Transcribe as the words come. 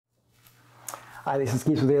Hi, this is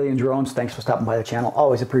Keith with Alien Drones. Thanks for stopping by the channel.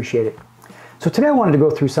 Always appreciate it. So today I wanted to go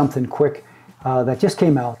through something quick that just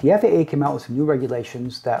came out. The FAA came out with some new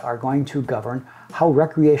regulations that are going to govern how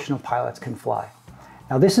recreational pilots can fly.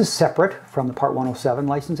 Now this is separate from the Part 107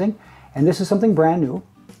 licensing, and this is something brand new,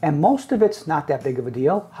 and most of it's not that big of a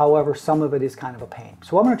deal. However, some of it is kind of a pain.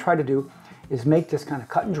 So what I'm going to try to do is make this kind of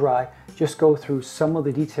cut and dry, just go through some of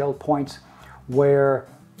the detailed points where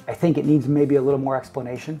I think it needs maybe a little more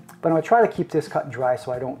explanation, but I'm going to try to keep this cut and dry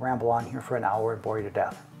so I don't ramble on here for an hour and bore you to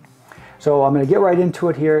death. So I'm going to get right into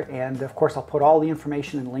it here, and of course I'll put all the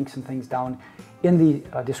information and links and things down in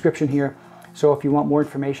the description here. So if you want more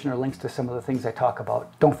information or links to some of the things I talk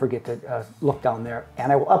about, don't forget to look down there,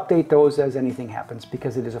 and I will update those as anything happens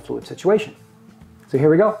because it is a fluid situation. So here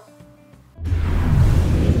we go.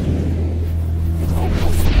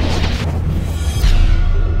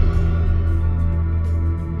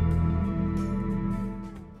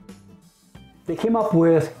 They came up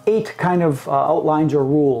with 8 kind of outlines or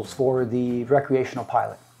rules for the recreational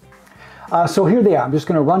pilot. So here they are. I'm just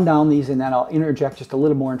going to run down these and then I'll interject just a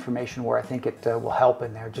little more information where I think it will help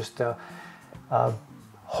in there. Just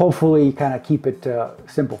hopefully kind of keep it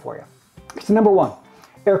simple for you. So number 1,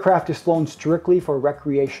 aircraft is flown strictly for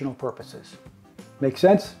recreational purposes. Makes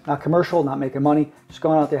sense? Not commercial, not making money. Just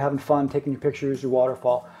going out there having fun, taking your pictures, your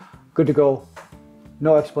waterfall. Good to go.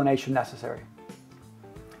 No explanation necessary.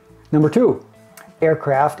 Number 2.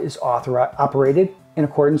 Aircraft is operated in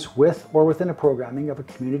accordance with or within the programming of a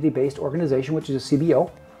community-based organization, which is a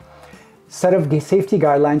CBO, set of safety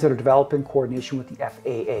guidelines that are developed in coordination with the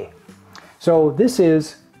FAA. So this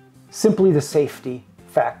is simply the safety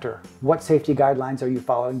factor. What safety guidelines are you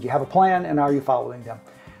following? Do you have a plan, and are you following them?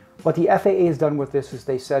 What the FAA has done with this is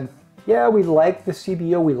they said, yeah, we like the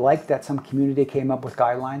CBO, we like that some community came up with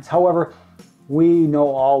guidelines. However, we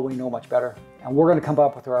know much better, and we're going to come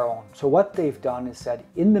up with our own. So what they've done is said,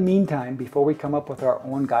 in the meantime, before we come up with our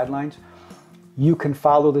own guidelines, you can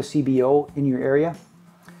follow the CBO in your area.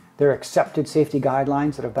 They're accepted safety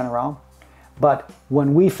guidelines that have been around. But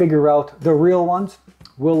when we figure out the real ones,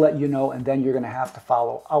 we'll let you know, and then you're going to have to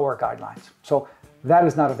follow our guidelines. So that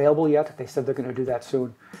is not available yet. They said they're going to do that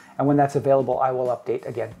soon. And when that's available, I will update,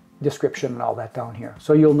 again, description and all that down here.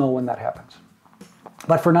 So you'll know when that happens.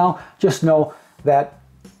 But for now, just know that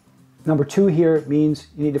number 2 here means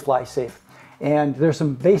you need to fly safe. And there's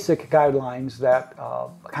some basic guidelines that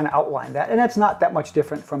kind of outline that, and that's not that much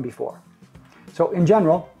different from before. So in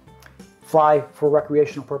general, fly for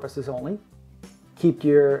recreational purposes only. Keep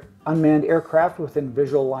your unmanned aircraft within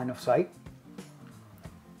visual line of sight.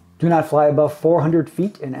 Do not fly above 400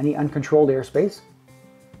 feet in any uncontrolled airspace.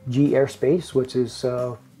 G airspace, which is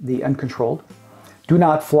the uncontrolled. Do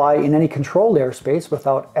not fly in any controlled airspace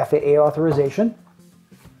without FAA authorization.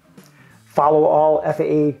 Follow all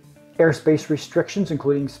FAA airspace restrictions,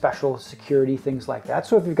 including special security, things like that.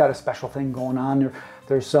 So if you've got a special thing going on,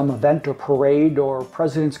 there's some event or parade or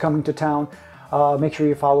president's coming to town, make sure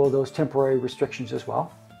you follow those temporary restrictions as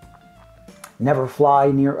well. Never fly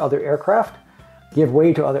near other aircraft. Give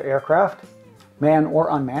way to other aircraft, manned or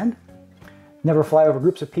unmanned. Never fly over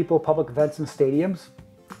groups of people, public events, and stadiums.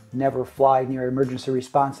 Never fly near emergency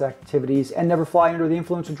response activities, and never fly under the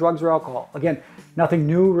influence of drugs or alcohol. Again, nothing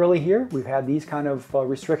new really here. We've had these kind of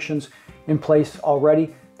restrictions in place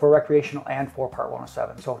already for recreational and for Part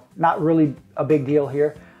 107. So not really a big deal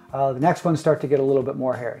here. The next ones start to get a little bit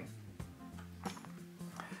more hairy.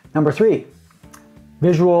 Number 3,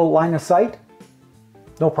 visual line of sight.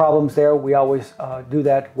 No problems there. We always do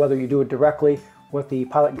that, whether you do it directly with the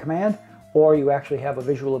pilot in command or you actually have a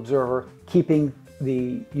visual observer. Keeping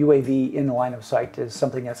the UAV in the line of sight is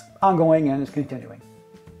something that's ongoing and is continuing.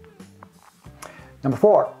 Number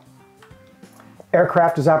 4,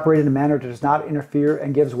 aircraft is operated in a manner that does not interfere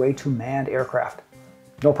and gives way to manned aircraft.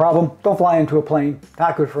 No problem. Don't fly into a plane.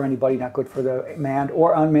 Not good for anybody, not good for the manned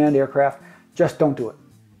or unmanned aircraft. Just don't do it.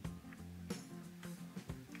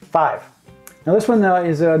 5. Now this one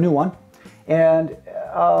is a new one, and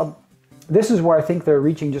this is where I think they're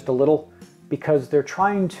reaching just a little, because they're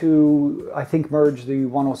trying to, I think, merge the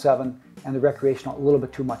 107 and the recreational a little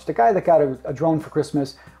bit too much. The guy that got a drone for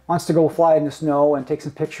Christmas wants to go fly in the snow and take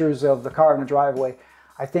some pictures of the car in the driveway.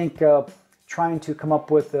 I think trying to come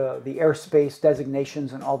up with the airspace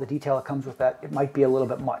designations and all the detail that comes with that, it might be a little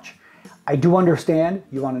bit much. I do understand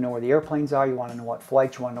you want to know where the airplanes are, you want to know what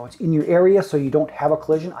flights, you want to know what's in your area so you don't have a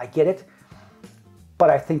collision. I get it. But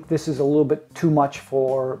I think this is a little bit too much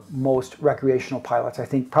for most recreational pilots. I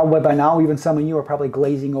think probably by now, even some of you are probably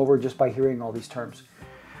glazing over just by hearing all these terms.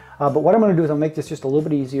 But what I'm going to do is I'll make this just a little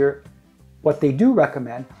bit easier. What they do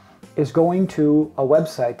recommend is going to a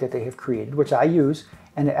website that they have created, which I use,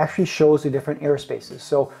 and it actually shows the different airspaces.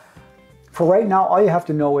 So for right now, all you have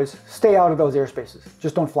to know is stay out of those airspaces.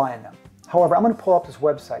 Just don't fly in them. However, I'm going to pull up this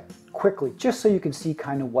website quickly just so you can see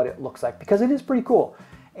kind of what it looks like, because it is pretty cool.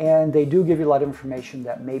 And they do give you a lot of information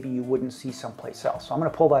that maybe you wouldn't see someplace else. So I'm going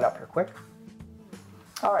to pull that up here quick.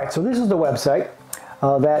 All right, so this is the website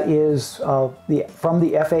that is from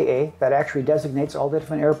the FAA that actually designates all the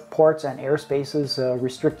different airports and airspaces,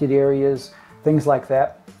 restricted areas, things like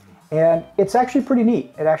that. And it's actually pretty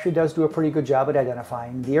neat. It actually does do a pretty good job at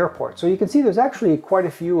identifying the airport. So you can see there's actually quite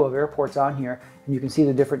a few of airports on here, and you can see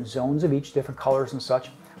the different zones of each, different colors and such.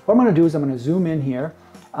 What I'm going to do is I'm going to zoom in here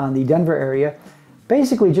on the Denver area,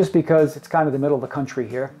 basically just because it's kind of the middle of the country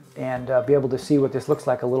here, and be able to see what this looks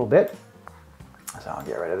like a little bit. So I'll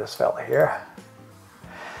get rid of this fella here.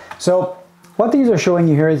 So what these are showing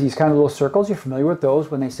you here is these kind of little circles. You're familiar with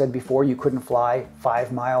those when they said before you couldn't fly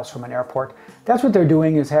 5 miles from an airport. That's what they're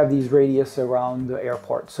doing, is have these radius around the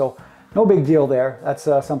airport. So no big deal there. That's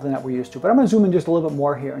something that we're used to. But I'm going to zoom in just a little bit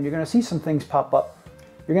more here, and you're going to see some things pop up.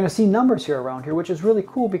 You're going to see numbers here around here, which is really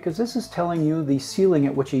cool because this is telling you the ceiling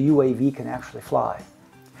at which a UAV can actually fly.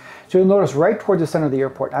 So you'll notice right towards the center of the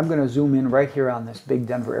airport, I'm going to zoom in right here on this big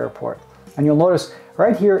Denver airport. And you'll notice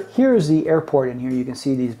right here, here's the airport in here. You can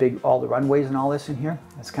see these big, all the runways and all this in here.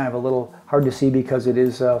 It's kind of a little hard to see because it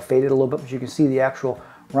is faded a little bit, but you can see the actual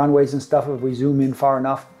runways and stuff. If we zoom in far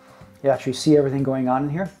enough, you actually see everything going on in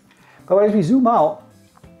here. But as we zoom out,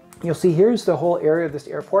 you'll see here's the whole area of this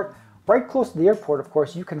airport. Right close to the airport, of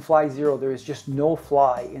course, you can fly zero. There is just no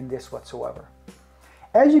fly in this whatsoever.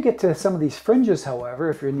 As you get to some of these fringes, however,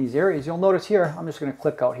 if you're in these areas, you'll notice here, I'm just going to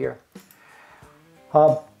click out here.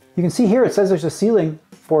 You can see here it says there's a ceiling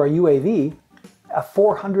for a UAV at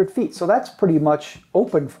 400 feet. So that's pretty much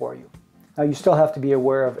open for you. Now you still have to be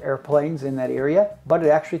aware of airplanes in that area, but it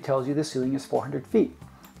actually tells you the ceiling is 400 feet.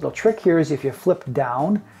 The little trick here is if you flip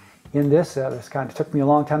down in this, this kind of took me a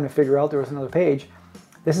long time to figure out, there was another page.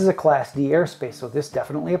 This is a Class D airspace, so this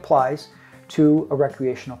definitely applies to a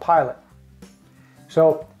recreational pilot.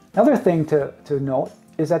 So another thing to note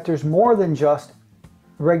is that there's more than just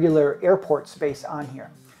regular airport space on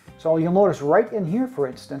here. So you'll notice right in here, for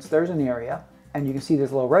instance, there's an area, and you can see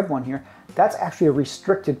this little red one here. That's actually a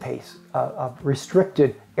restricted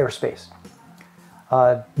restricted airspace.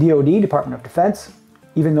 DoD, Department of Defense,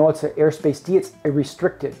 even though it's an airspace D, it's a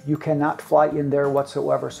restricted. You cannot fly in there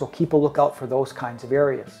whatsoever, so keep a lookout for those kinds of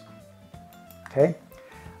areas. Okay.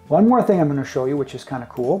 One more thing I'm going to show you, which is kind of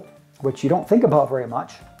cool, which you don't think about very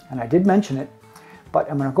much, and I did mention it, but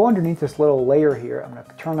I'm going to go underneath this little layer here. I'm going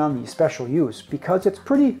to turn on the special use because it's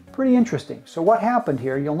pretty interesting. So what happened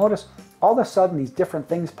here, you'll notice all of a sudden these different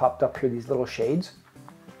things popped up here, these little shades.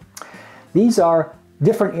 These are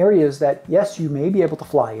different areas that, yes, you may be able to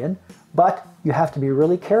fly in, but you have to be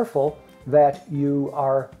really careful that you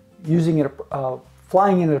are using it,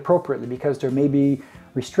 flying in it appropriately, because there may be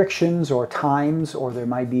restrictions or times, or there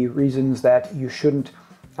might be reasons that you shouldn't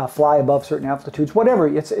fly above certain altitudes, whatever.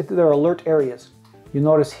 There are alert areas. You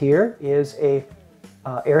notice here is a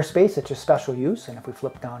airspace, it's just special use, and if we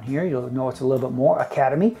flip down here, you'll know it's a little bit more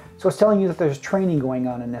academy. So it's telling you that there's training going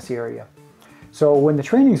on in this area. So when the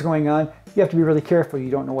training is going on, you have to be really careful. You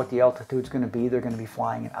don't know what the altitude is going to be. They're going to be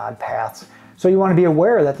flying in odd paths. So you want to be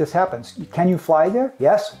aware that this happens. Can you fly there?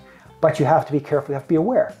 Yes, but you have to be careful. You have to be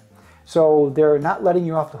aware. So they're not letting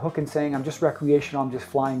you off the hook and saying, I'm just recreational, I'm just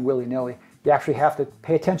flying willy-nilly. You actually have to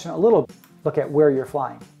pay attention a little, look at where you're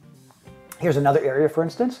flying. Here's another area, for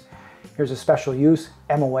instance. Here's a special use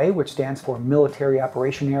MOA, which stands for Military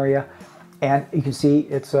Operation Area. And you can see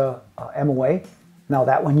it's a MOA. Now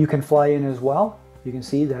that one you can fly in as well. You can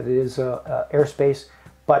see that it is airspace,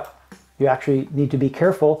 but you actually need to be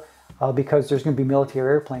careful because there's going to be military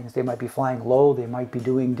airplanes. They might be flying low, they might be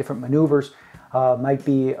doing different maneuvers, might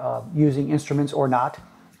be using instruments or not.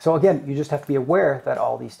 So again, you just have to be aware that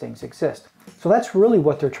all these things exist. So that's really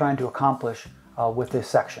what they're trying to accomplish with this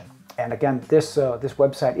section. And again, this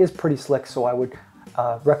website is pretty slick, so I would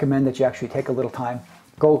recommend that you actually take a little time,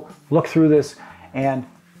 go look through this, and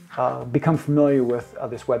become familiar with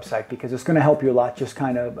this website, because it's going to help you a lot just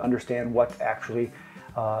kind of understand what actually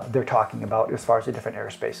they're talking about as far as the different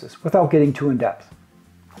airspaces without getting too in depth.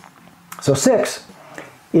 So 6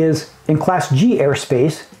 is in Class G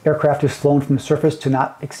airspace, aircraft is flown from the surface to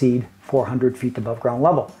not exceed 400 feet above ground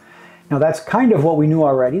level. Now that's kind of what we knew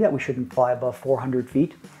already, that we shouldn't fly above 400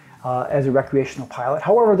 feet as a recreational pilot.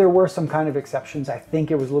 However, there were some kind of exceptions. I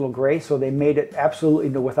think it was a little gray, so they made it absolutely,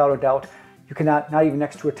 without a doubt, you cannot, not even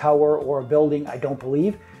next to a tower or a building, I don't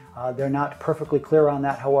believe. They're not perfectly clear on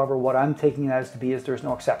that. However, what I'm taking it as to be is there's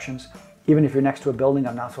no exceptions. Even if you're next to a building,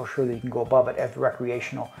 I'm not so sure that you can go above it as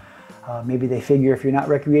recreational. Maybe they figure if you're not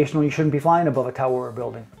recreational, you shouldn't be flying above a tower or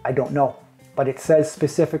building. I don't know. But it says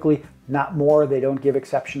specifically, not more. They don't give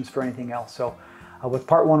exceptions for anything else. So with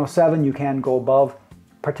Part 107, you can go above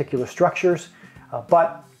particular structures,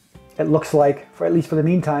 but it looks like, for at least for the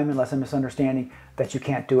meantime, unless I'm misunderstanding, that you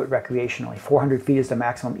can't do it recreationally. 400 feet is the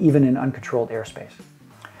maximum, even in uncontrolled airspace.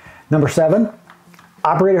 Number 7,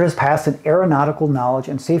 operator has passed an aeronautical knowledge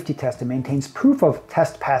and safety test and maintains proof of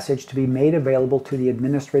test passage to be made available to the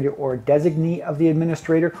administrator or designee of the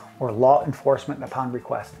administrator or law enforcement upon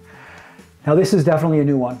request. Now this is definitely a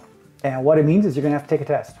new one, and what it means is you're going to have to take a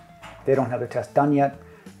test. They don't have their test done yet.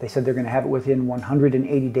 They said they're going to have it within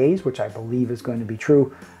 180 days, which I believe is going to be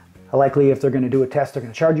true. Likely, if they're going to do a test, they're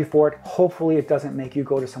going to charge you for it. Hopefully, it doesn't make you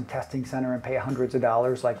go to some testing center and pay hundreds of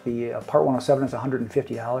dollars, like the Part 107 is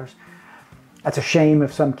 $150. That's a shame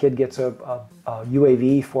if some kid gets a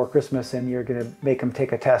UAV for Christmas and you're going to make them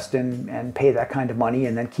take a test and pay that kind of money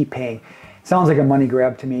and then keep paying. It sounds like a money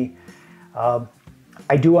grab to me.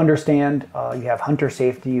 I do understand you have hunter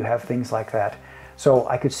safety, you have things like that. So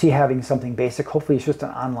I could see having something basic. Hopefully it's just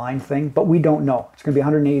an online thing, but we don't know. It's going to be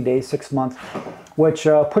 180 days, 6 months, which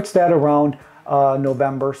puts that around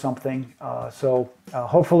November something. So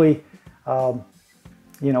hopefully,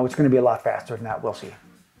 you know, it's going to be a lot faster than that. We'll see.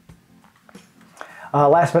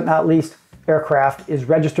 Last but not least, aircraft is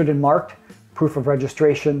registered and marked. Proof of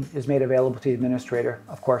registration is made available to the administrator,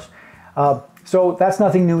 of course. So that's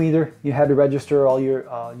nothing new either. You had to register all your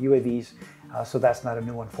UAVs, so that's not a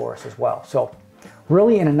new one for us as well. So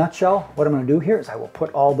really, in a nutshell, what I'm going to do here is I will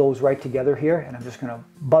put all those right together here, and I'm just going to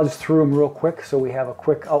buzz through them real quick so we have a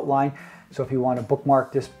quick outline. So if you want to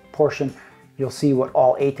bookmark this portion, you'll see what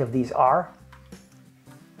all 8 of these are.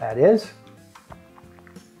 That is: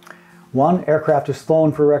 1, aircraft is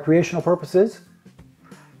flown for recreational purposes.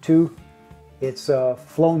 2, it's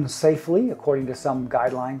flown safely according to some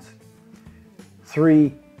guidelines.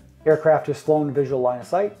 3, aircraft is flown in visual line of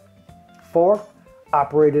sight. 4,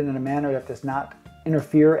 operated in a manner that does not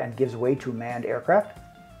interfere and gives way to manned aircraft.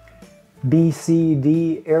 B, C,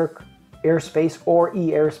 D, airspace or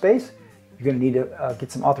E airspace. You're going to need to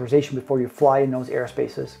get some authorization before you fly in those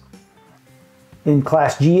airspaces. In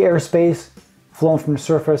Class G airspace, flown from the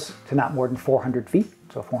surface to not more than 400 feet,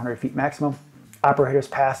 so 400 feet maximum. Operators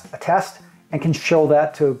passed a test and can show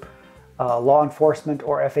that to law enforcement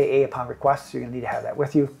or FAA upon request, so you're going to need to have that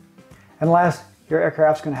with you. And last, your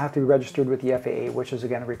aircraft's going to have to be registered with the FAA, which is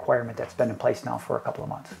again a requirement that's been in place now for a couple of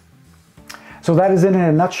months. So that is it in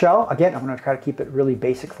a nutshell. Again, I'm going to try to keep it really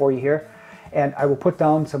basic for you here. And I will put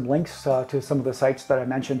down some links to some of the sites that I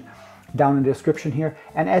mentioned down in the description here.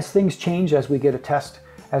 And as things change, as we get a test,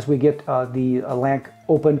 as we get the LAANC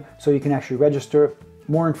open so you can actually register,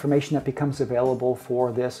 more information that becomes available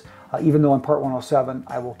for this. Even though in Part 107,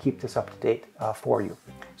 I will keep this up to date for you.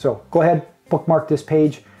 So go ahead, bookmark this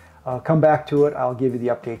page, come back to it. I'll give you the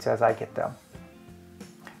updates as I get them.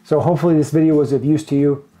 So hopefully this video was of use to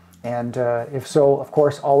you. And if so, of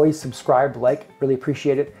course, always subscribe, like, really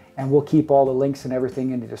appreciate it. And we'll keep all the links and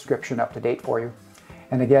everything in the description up to date for you.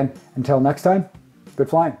 And again, until next time, good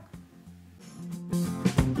flying.